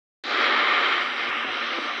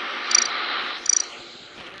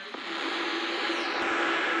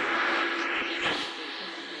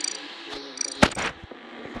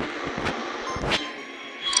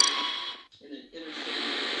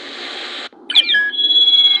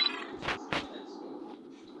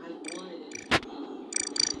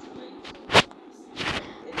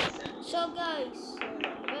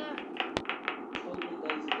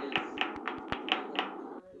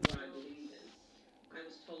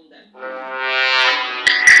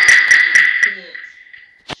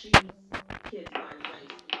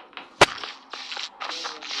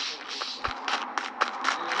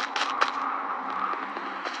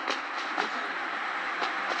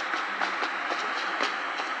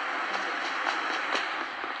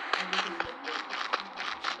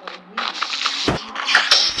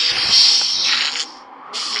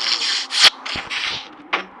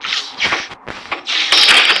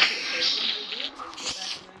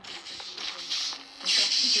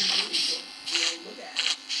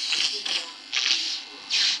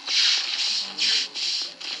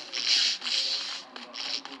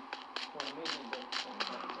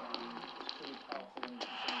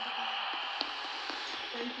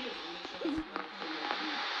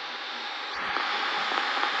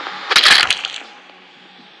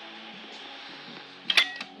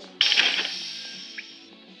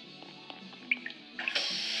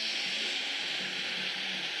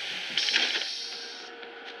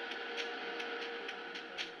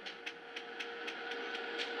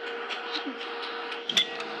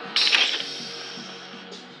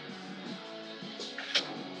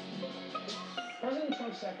President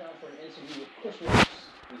Trump sat down for an interview with Chris Wallace,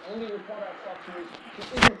 the only reporter at Fox News who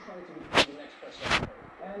isn't trying to become the next press secretary.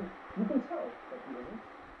 And you can tell that he isn't,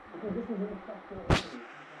 because this was an effective interview.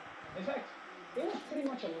 In fact, it was pretty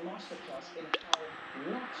much a masterclass in how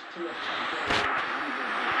not to let Trump get away with what he did.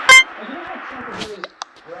 Like, you know how Trump is always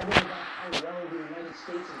bragging about how well the United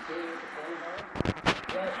States is dealing with the coronavirus?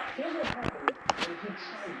 Well, here's what happened when he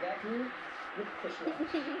tried that move with Chris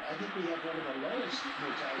Wallace. I think we have one of the lowest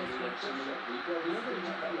mortality rates in the world. Well, we have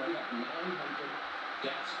 900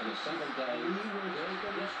 deaths in a single day. We were very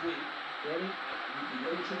good this week. Ready? You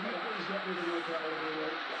know what is that with the mortality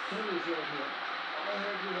rate? Tony's right here. I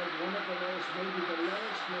heard we had one of the lowest, maybe the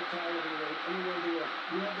lowest mortality rate anywhere in the world.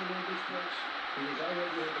 You have the numbers, folks? Because I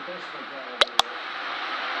heard we had the best mortality rate.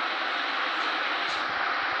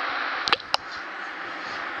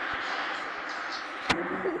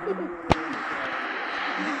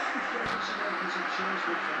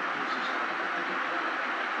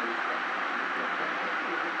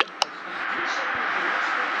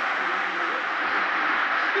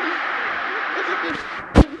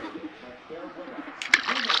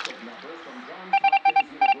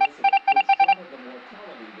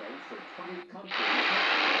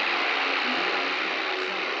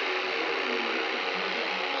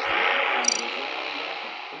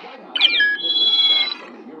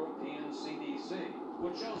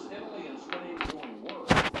 Which shows Italy and Spain doing worse,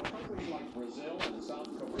 but countries like Brazil and South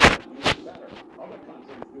Korea are doing better. Other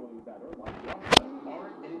countries doing better, like Russia,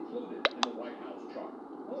 aren't included in the White House chart.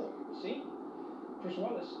 Oh, see? Chris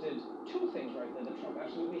Wallace did two things right there that Trump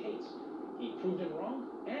absolutely hates. He proved him wrong,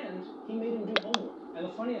 and he made him do homework. And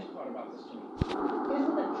the funniest part about this to me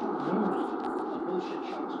isn't that Trump used a bullshit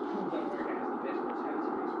chart to prove that America has the best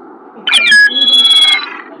mortality rates. It's even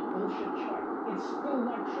a bullshit chart. It's still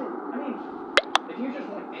not true. I mean, if you just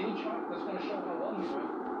want any chart that's going to show how well you're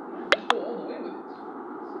doing, just go all the way with it.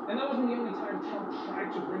 And that wasn't the only time Trump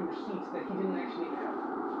tried to bring receipts that he didn't actually have.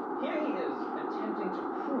 Here he is attempting to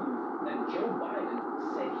prove that Joe Biden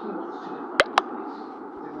said he wants to defund the police.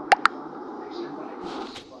 They want to defund the police, and Biden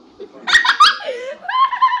wants to fund the police.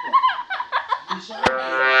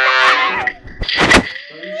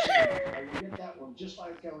 I will get that one, just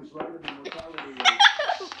like I was right in the mortality rate.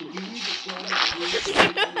 Did you read the slide?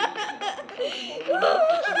 It says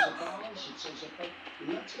a balance, it says a...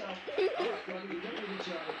 Let's go. All right, well, you get me the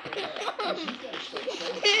job. Yes, you got to start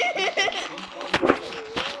showing.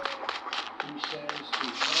 He says to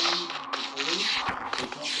fund the police. They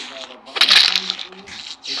talk about abolishing the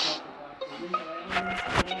police. They talk about illegal aliens.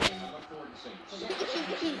 I look forward to seeing it.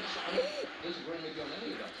 So I'm disagreeing with you on any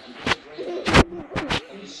of that. I'm disagreeing with you.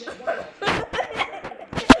 And he said, well,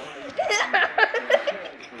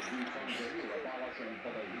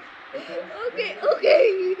 Okay.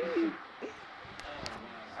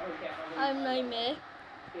 I'm nightmare.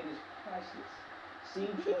 It is priceless.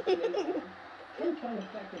 Seeing Trump today, him trying the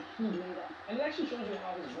fact that he made up. And it actually shows you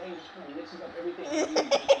how his brain just kind of mixes up everything.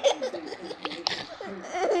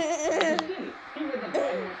 He read the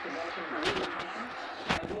Biden wants to watch him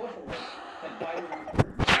and he also read that Biden wants to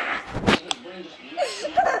and his brain just mixes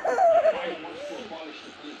up. Biden wants to abolish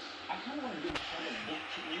the police. I kind of want to give Trump a book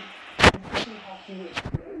to read and see how he would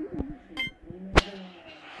explain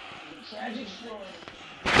the tragic story.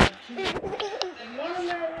 And one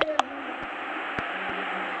American.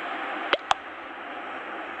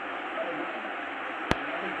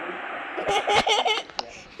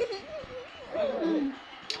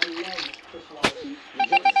 I love Chris Wallace.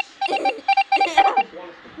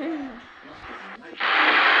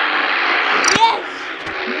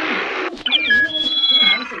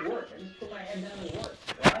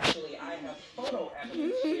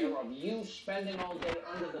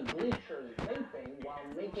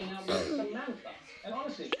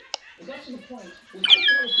 point was Chris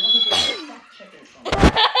Wallace wasn't going to stop checking Trump.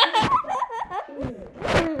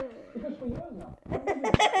 Because for years now,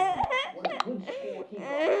 what a good score he got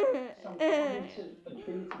some cognitive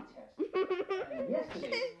ability test. And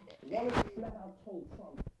yesterday, Wallace flat out told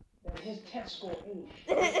Trump that his test score aged.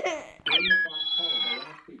 In the black poll, they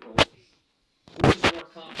ask people who's more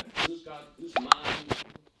confident, whose mind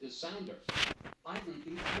is sounder. I think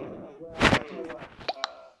each one. Well,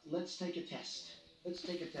 let's take a test. Let's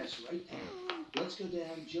take a test right now. Let's go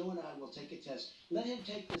down. Joe and I will take a test. Let him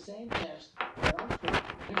take the same test that I took.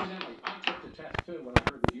 Incidentally, I took the test too when I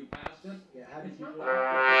heard that you passed it. Yeah, how did you do?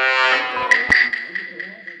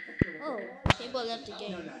 Oh, people left the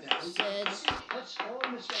game. Said. That's all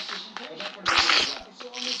misrepresentation. It's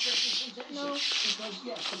all misrepresentation. No. Because,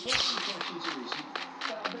 yes, the first two questions are easy.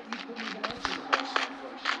 But I bet you couldn't even answer the last two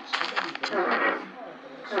questions. I bet you couldn't.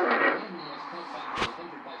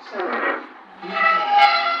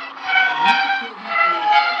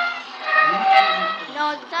 No,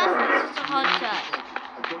 that's just a hot test.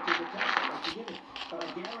 I get to the test, I'd like to give it. But I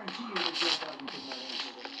guarantee you that Joe Biden could not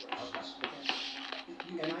answer those questions.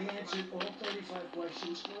 And I answered all 35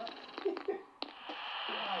 questions correct.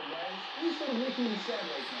 Wow, guys. You're sort of making me sad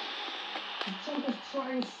right now. Trump is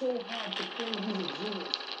trying so hard to claim he's a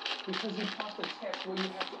genius because he passed a test where you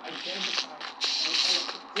have to identify an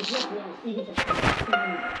elephant. It's not wrong, even for Trump.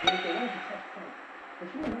 If they wanted to test Trump, they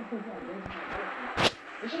should have asked him to identify an elephant.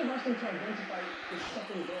 They should have asked him to identify his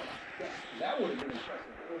second daughter. Yeah, that would have been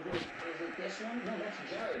impressive. Is it this one? No, that's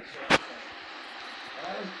Jared's daughter.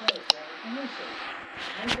 That was close, right? Also,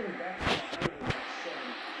 answering back to the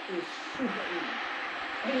 107 is super easy.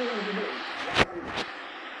 Anyone can do it.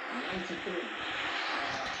 93.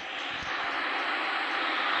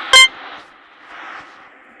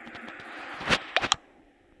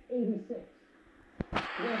 86.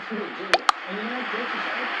 That's good, Jared. And you know what this is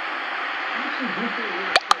like? I actually do feel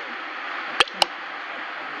real scared that Trump passed that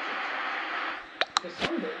cognitive test. Because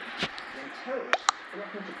someday, when terrorists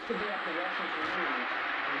threaten to kidnap the Washington Monument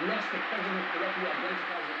unless the president correctly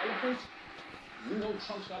identifies the elephant, you know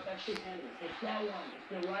Trump's got that shit handled. It's that one. It's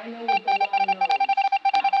the rhino with the long nose.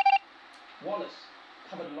 Now, Wallace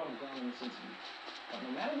covered a lot of ground in this interview. But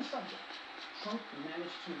no matter the subject, Trump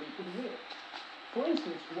managed to make it real. For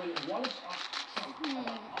instance, when Wallace asked Trump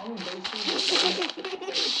about armed bases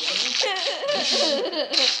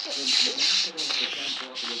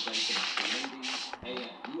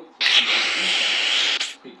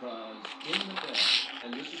because in the bill,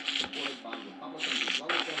 and this is supported by Republicans as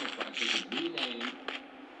well as Democrats, they would rename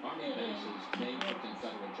army bases named for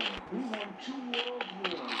Confederate generals. We won 2 world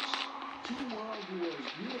wars. 2 world wars,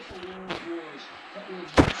 beautiful world wars that were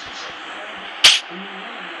just so horrible. And we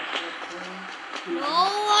won them.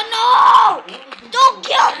 No! Don't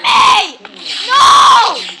kill me! No!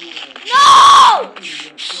 No!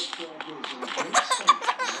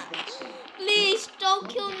 Please, don't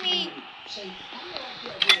kill me.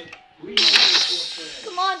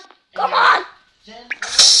 Come on! Come on!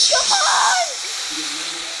 Come on!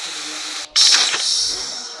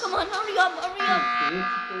 Come on, hurry up, hurry up.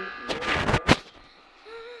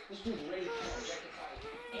 This dude's ready to objectify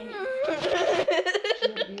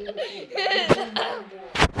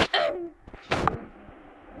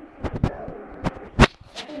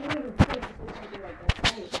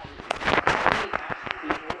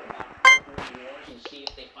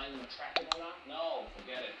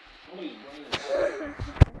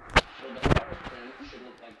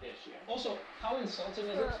Also, how insulting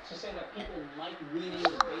is it to say that people like renaming the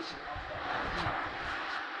bases off the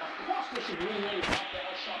Of course they should rename off the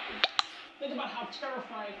shocking. Think about how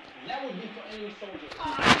terrifying that would be for enemy soldiers.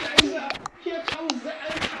 Here comes the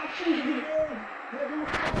untouchable world. We're going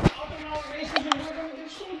to cover up in our races and we're going to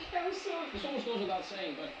get so canceled. This almost goes without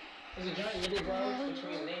saying, but there's a giant middle ground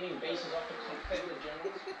between naming bases after Confederate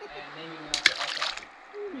generals and naming them after us.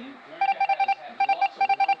 I mean, America has had lots of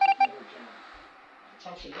non-Confederate generals.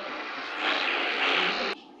 Trump should know that.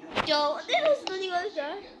 Yo, this is really good,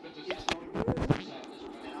 sir.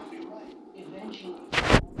 Eventually.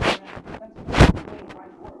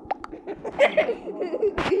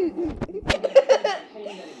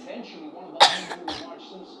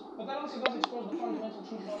 But that also does expose the fundamental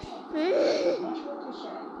truth about Trump. He's much more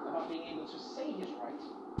concerned about being able to say his rights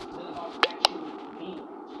than about actually being right.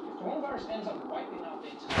 If coronavirus ends up wiping out the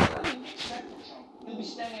entire country except for Trump, he'll be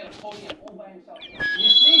standing at a podium all by himself. You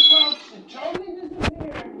see, folks, it totally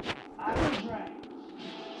disappeared. I was right.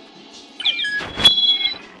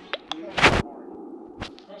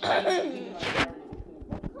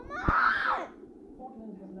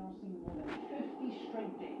 Portland has now seen more than 50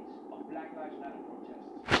 straight days of Black Lives Matter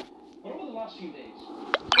protests. But over the last few days,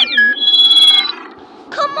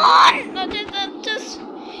 on! No, just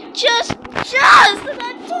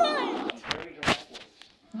that time!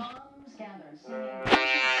 Moms gathered Sunday last night,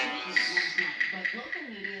 but local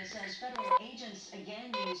media says federal agents again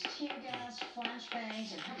used tear gas,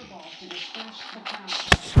 flashbangs, and pepper balls to disperse the crowd.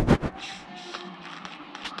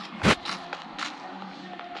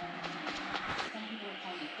 Some people are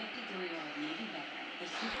calling 53-year-old Navy veteran the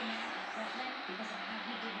Superman of Portland because of how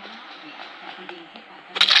he did not react after being hit by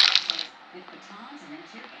federal officers with batons and then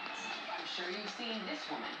tear gas. I'm sure you've seen this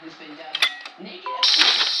woman who's been dubbed Naked as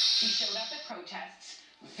She showed up at protests,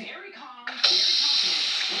 very calm, very confident,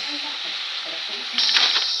 wearing nothing but a face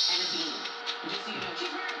mask and a beanie. Just so you know,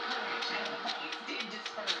 she's wearing courage, and the police did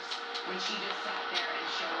disperse when she just sat there and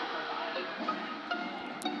showed her body.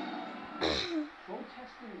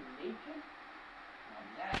 Protesting naked? Now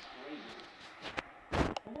that's crazy.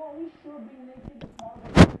 Well, are we sure being naked is part of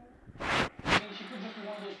the protest? I mean, she could just be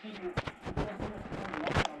one of those people who don't feel like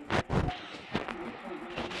they're going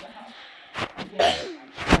to leave the house. I get it.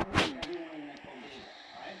 I'm sorry to everyone in that bodega,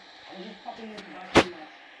 alright? I was just popping in to buy some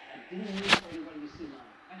nuts. I didn't need for everybody to see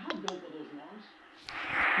mine. And how dope are those moms?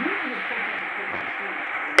 You know the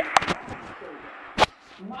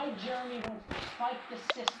my Jeremy wants to fight the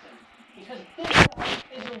system because this guy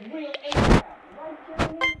is a real A-crap. Right,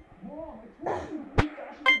 Jeremy? Mom, it's one of you people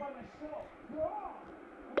asking me by myself. No!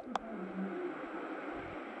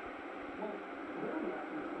 Well, we're only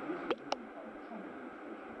asking for a recent ruling by the Trump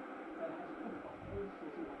administration that has put the whole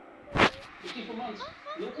social on. You see, for months,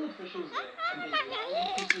 local officials there have been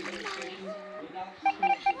allowing peaceful demonstrations without too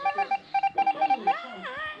much interference. But President Trump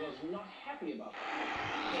was not happy about that.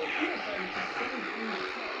 So he decided to send in the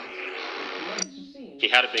He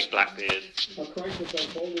had a big black beard.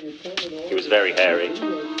 He was very hairy. He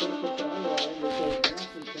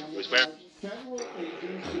was wearing... Federal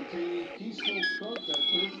agents detaining peaceful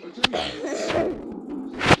protesters.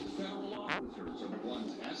 Federal officers are the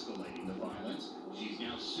ones escalating the violence. She's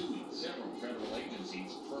now suing several federal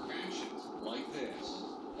agencies for actions like this.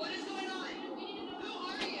 What is going on? Who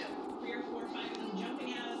are you? 3 or 4 or 5 of them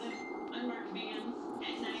jumping out of the unmarked vans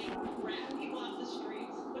at night, grabbing people off the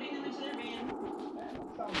streets, putting them into their vans.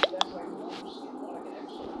 Sounds less like wolves and more like an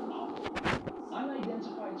episode of a novel.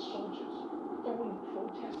 Unidentified soldiers throwing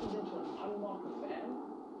protesters into an unmarked van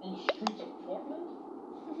on the streets of Portland?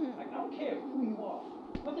 Like, I don't care who you are.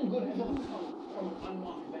 Nothing good has ever come from an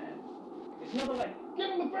unmarked van. It's never like,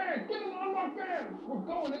 get in the van! Get in the unmarked van! We're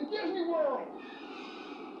going to Disney World!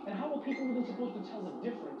 And how are people even supposed to tell the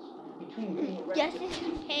difference between being arrested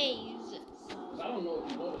Justice Hayes. I don't know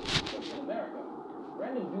if you noticed, but in America,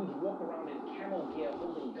 random dudes walk around in camo gear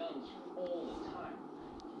holding guns all the time.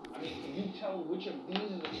 I mean, can you tell which of these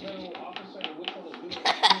is a federal officer and which one is being a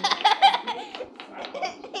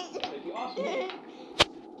If you ask me, there's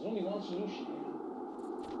only one solution.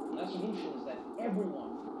 And that solution is that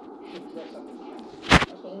everyone should dress up in camo.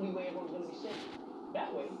 That's the only way everyone's going to be safe.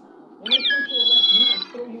 That way, when they come to arrest you and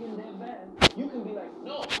throw you in their van, you can be like,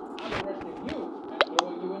 no, I'm arresting you and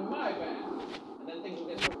throwing you in my van. And then things will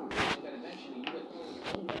get so confusing that eventually you get thrown in your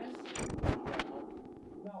own van.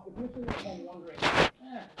 Now, if you're sitting at home wondering,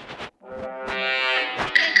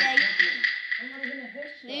 I'm not even a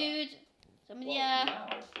hipster. Dude, somebody, Now,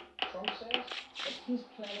 Trump says that he's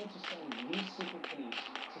planning to send these secret police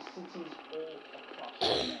to cities all across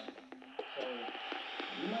America. So,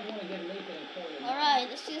 you might want to get naked and call your alright,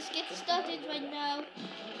 let's just get started right now.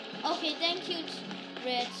 Okay, thank you,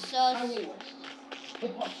 Red Sauce. Kanye West,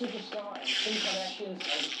 hip-hop superstar and Kim Kardashian's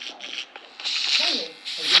eldest child. Kanye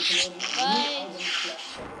has been promoting a new album slash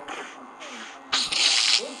presidential campaign. And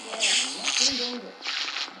not been going good.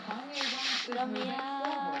 Kanye West is moving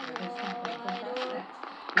forward with his campaign for president.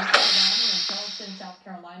 He started arriving in Charleston, South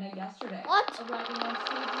Carolina yesterday. What? Arriving on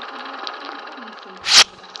stage with the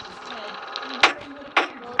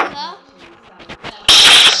Rota?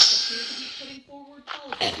 Putting forward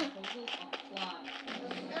policy proposals on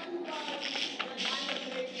fly.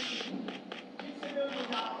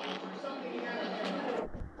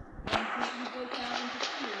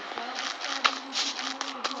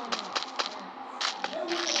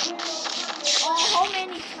 Oh, how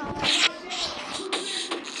many times?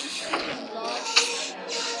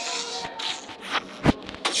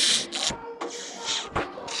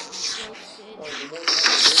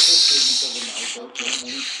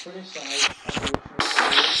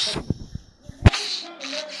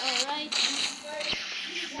 Alright.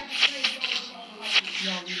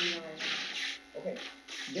 Okay,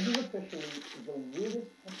 this is officially the weirdest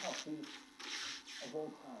hip-hop beat of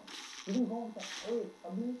all time. You can go with the whole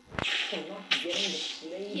public for not getting the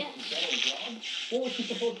slave Yes. to get a job? What was he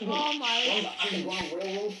supposed to do? Oh my. Run the Underground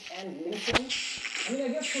Railroad and Lincoln? I mean, I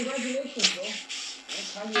guess congratulations, though.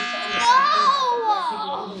 That's how you found No! black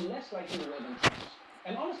people are even less likely to wear them trunks.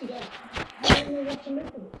 And honestly, guys, I don't know what to make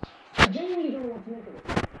of this. I genuinely don't know what to make of it.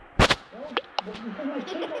 Well, because my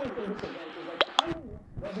takeaway from this event is like, Kanye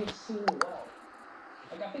doesn't seem well.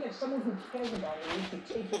 Like, I think like someone who cares about it needs to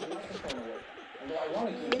take his microphone away. Although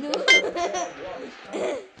ironically, the best part of JRVR is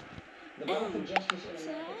Kanye. The battle for justice in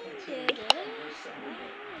America continues every single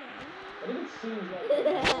day. But if it seems like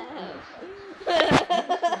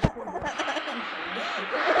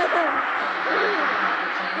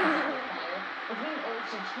but it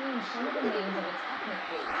also changed some of the names of its ethnic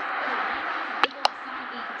groups. People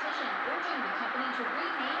signed a petition urging the company to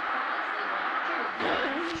rename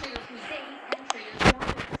BrothaPlayZ Trader and Trader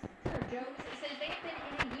Joe's says they've been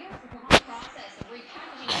in a years-long process of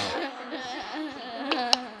repackaging products in the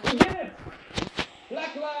We did it!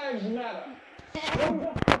 Black Lives Matter!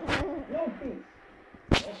 No peace.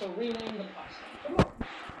 Also rename the pasta. Come on.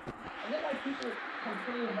 And then like people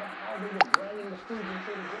complained about how they were branding the foods in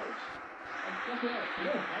Trader Joe's. Like, let me out. You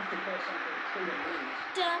don't have to call something Trader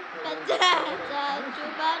Joe's.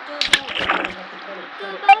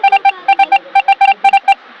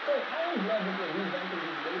 So I am glad that they're revamping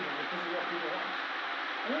these labels because of what people want.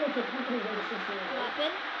 I know if your company registers for your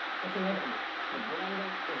name, it's inevitable. The branding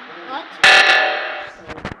is going What?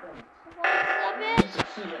 to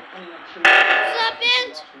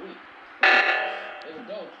There we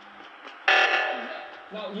go.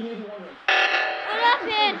 Now, you may be wondering, What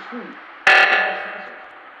happened?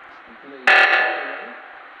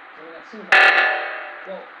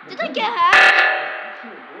 Did I get hacked?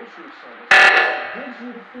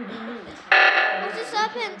 What just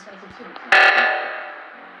happened?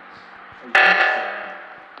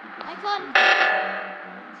 I can't.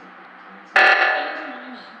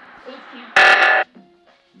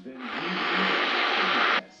 Then you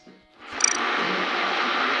can test it.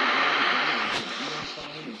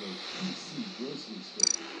 Grocery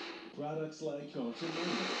store. Products like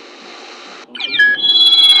Continental,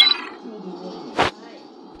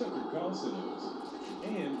 Tucker Carlson's,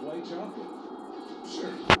 and white chocolate.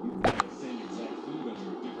 Sure, you buy the same exact food under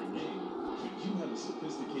a different name, but you have a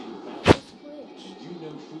sophisticated palate, and you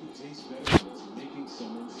know food tastes better when it's making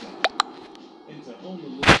someone sad. And to own the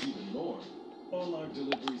list even more, all our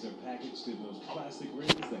deliveries are packaged in those plastic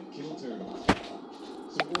rings that kill turtles.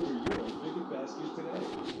 So order your Bigot basket today.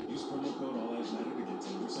 Use promo code ALLLivesMatter to get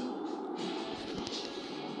 10% off.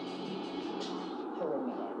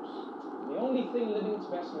 Coronavirus. The only thing living its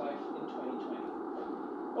best life in 2020.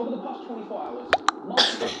 Over the past 24 hours,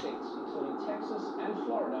 multiple states, including Texas and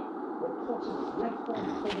Florida, reported record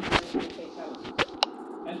COVID-19 fatalities.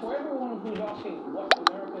 And for everyone who's asking what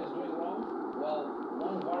America is doing wrong, well,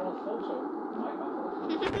 one viral photo might offer a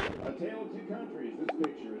clue. A tale of two countries. This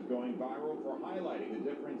picture is going viral for highlighting the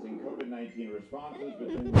difference in COVID-19 responses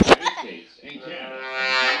between the United States and Canada.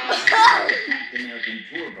 American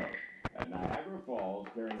tour boat at Niagara Falls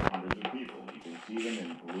carrying hundreds of people. You can see them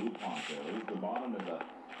in blue ponchos. The bottom is a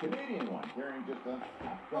Canadian one carrying just a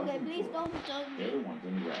half dozen Okay, please tourists. don't judge The me. other one's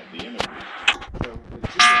in red, the immigrants. So the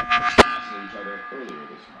two passed each other earlier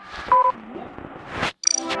this month.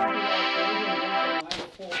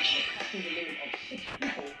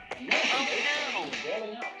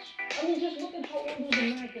 I mean, just look at how all those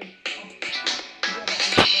Americans are together on the plane.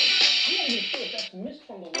 I'm not even sure if that's missed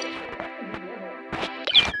from the list. That could be the other one.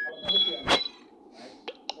 Obviously, I'm right?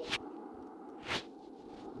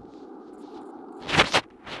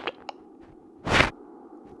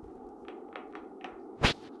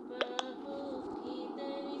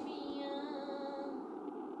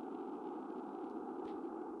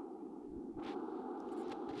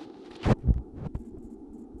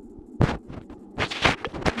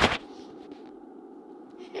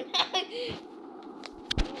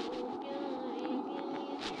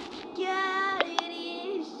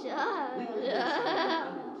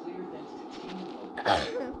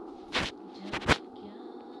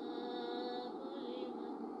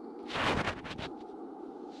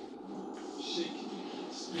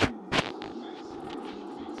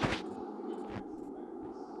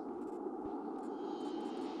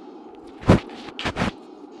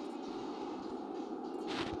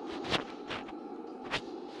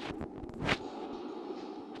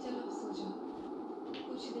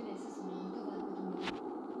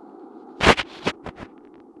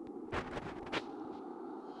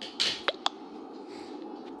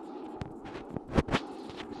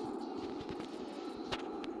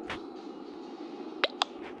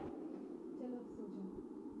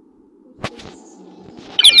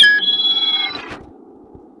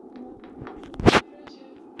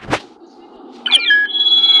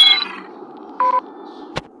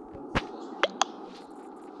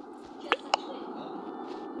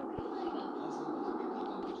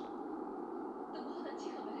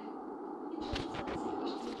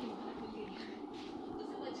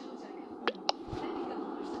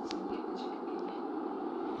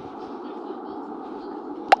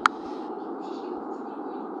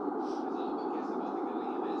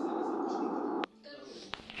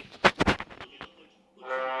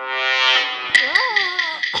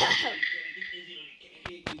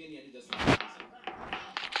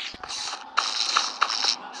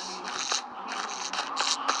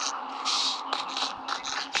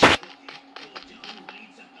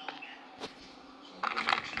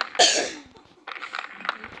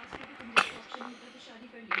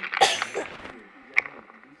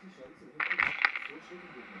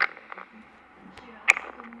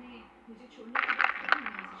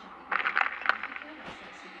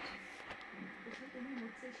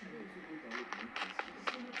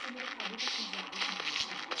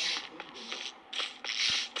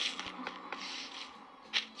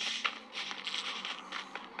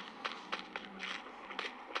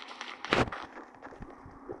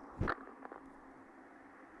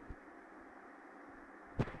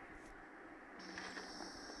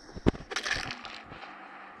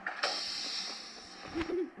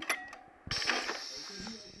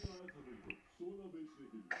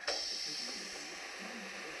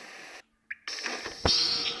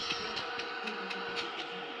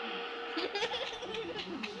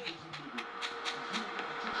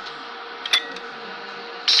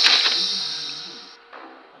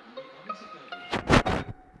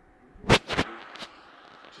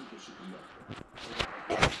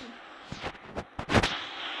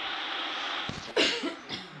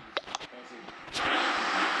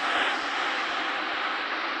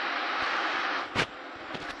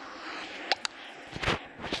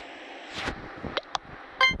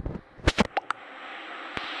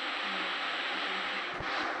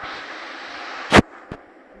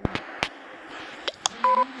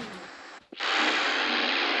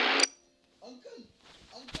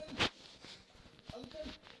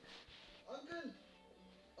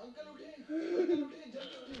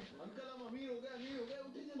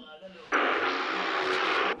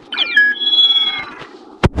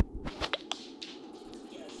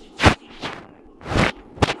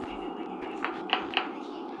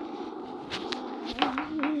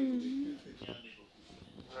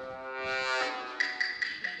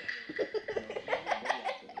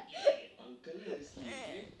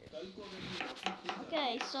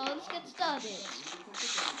 Okay, so let's get started.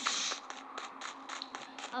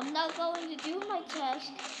 I'm now going to do my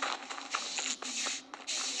test.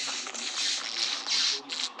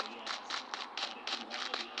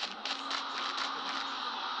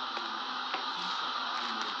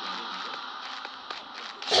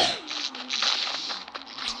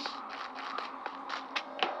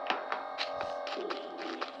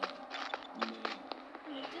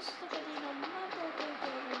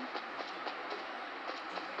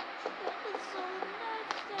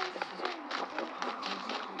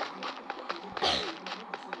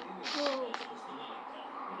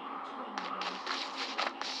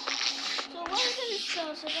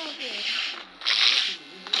 So about this.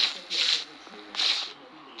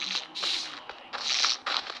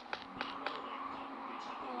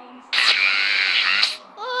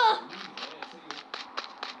 Oh!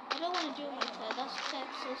 I don't want to do my test. That's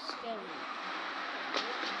so scary.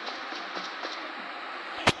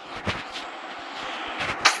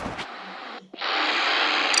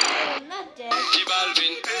 Oh, I'm not dead.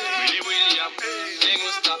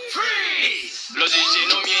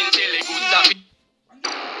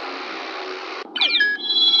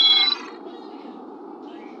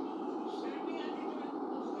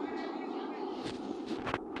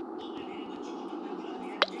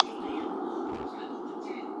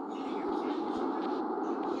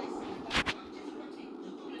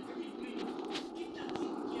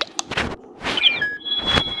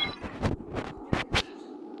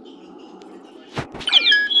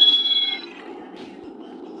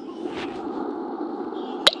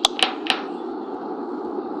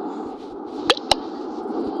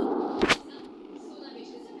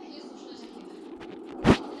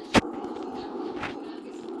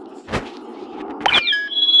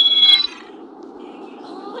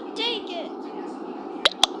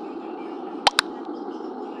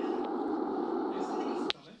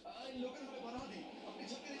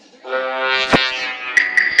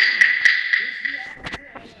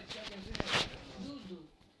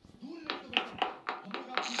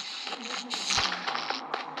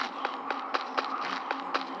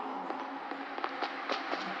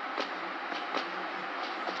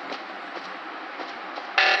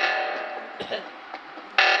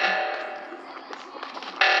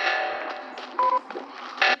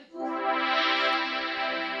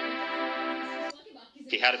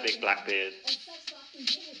 He had a big black beard.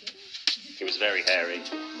 He was very hairy.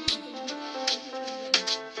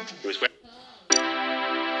 He was wearing...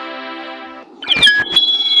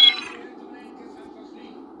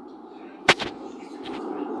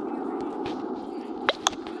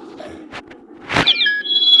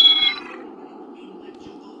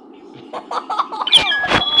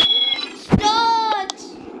 Start!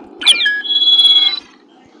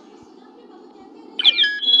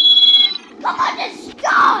 Come on, just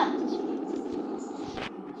start!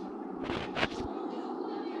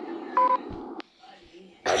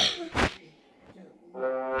 Oh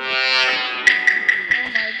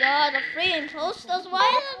my god, a freaking toasters,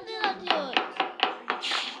 why did I do it?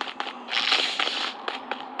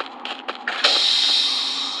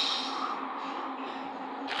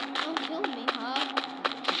 Don't kill me, huh?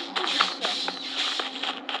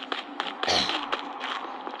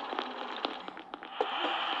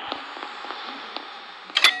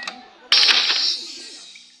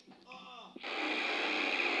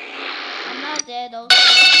 I'm not dead, okay?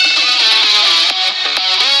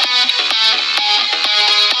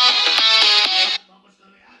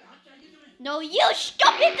 No, you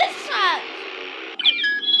stop it this time!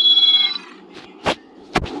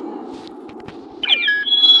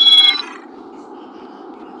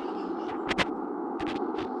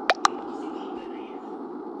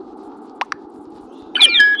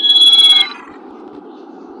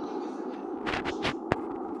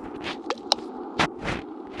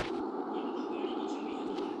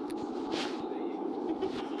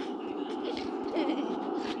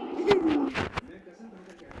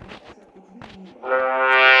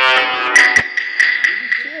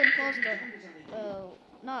 Oh,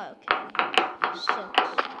 not okay. Sucks.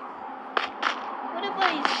 What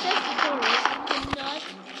about his testicle? Something not?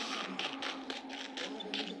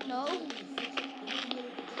 No?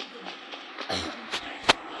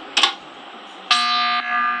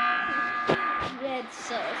 Red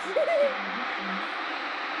sauce.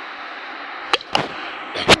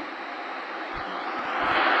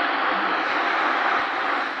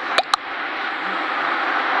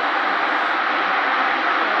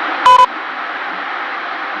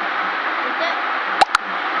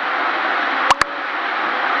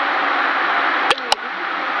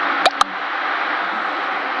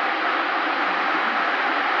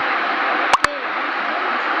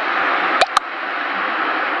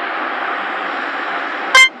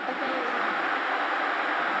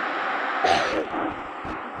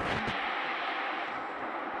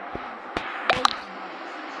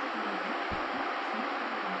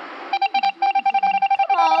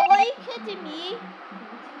 Me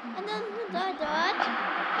and then that.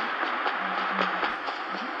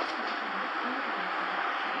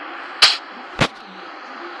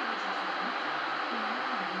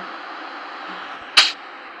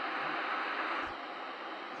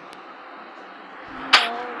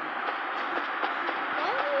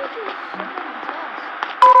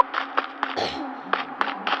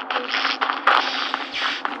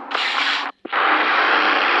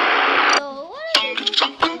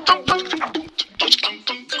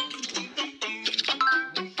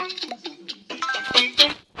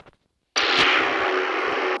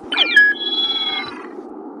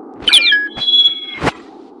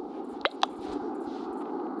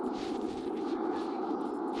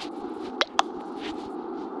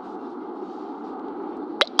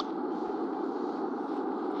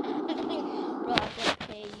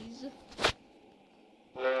 BrothaPlayZ.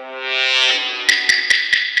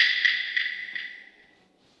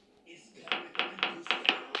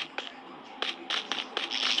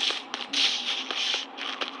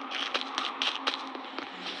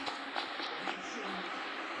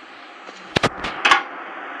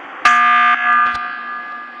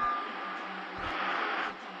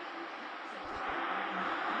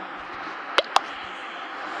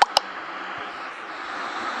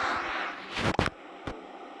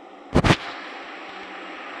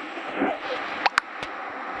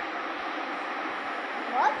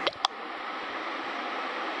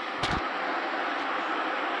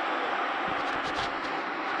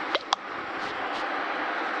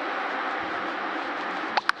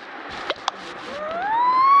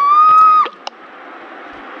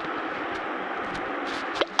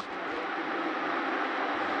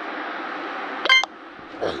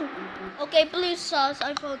 Okay, blue sauce.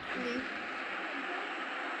 I vote blue.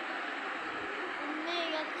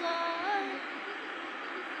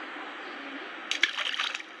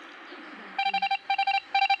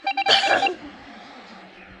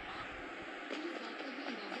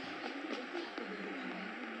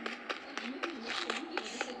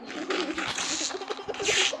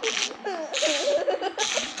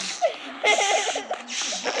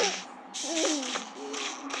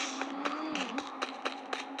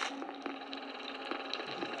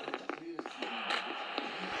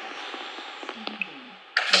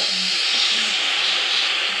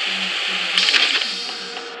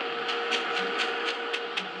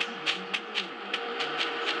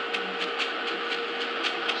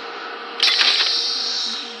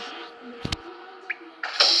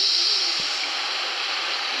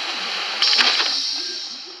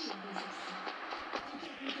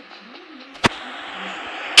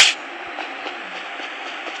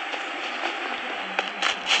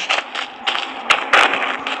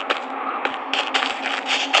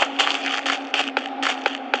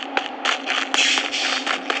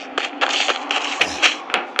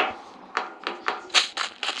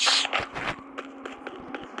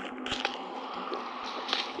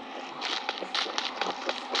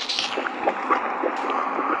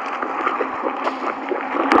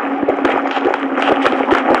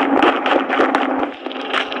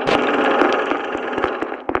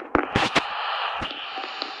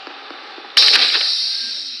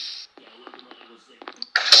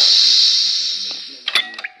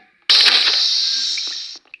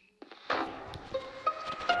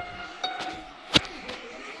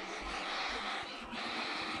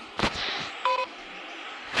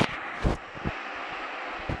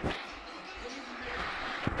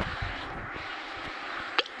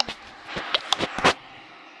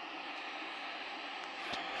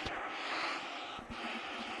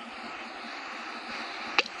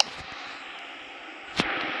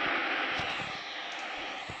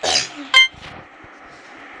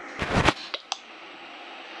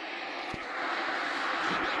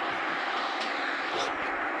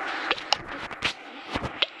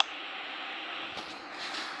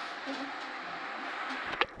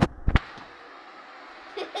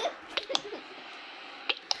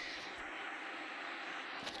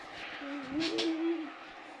 She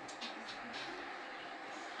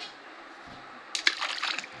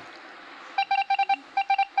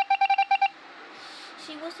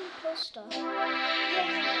was imposter.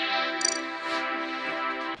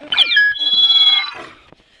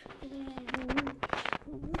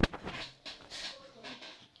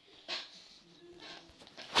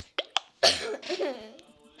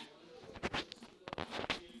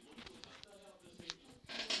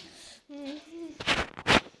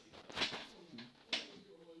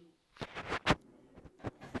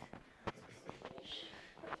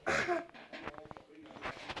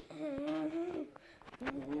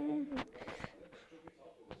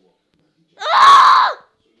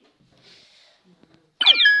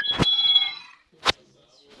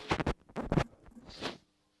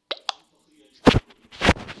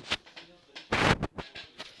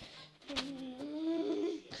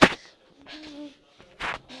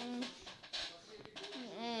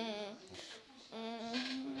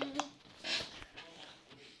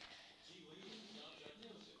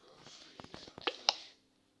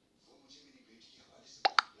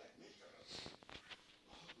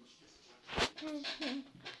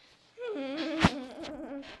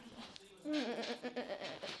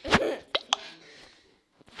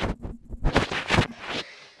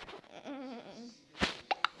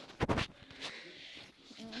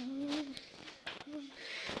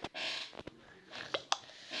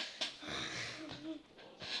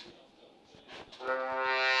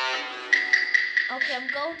 Okay, I'm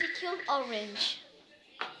going to kill Orange.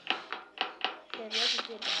 Okay, what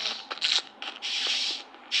did it die?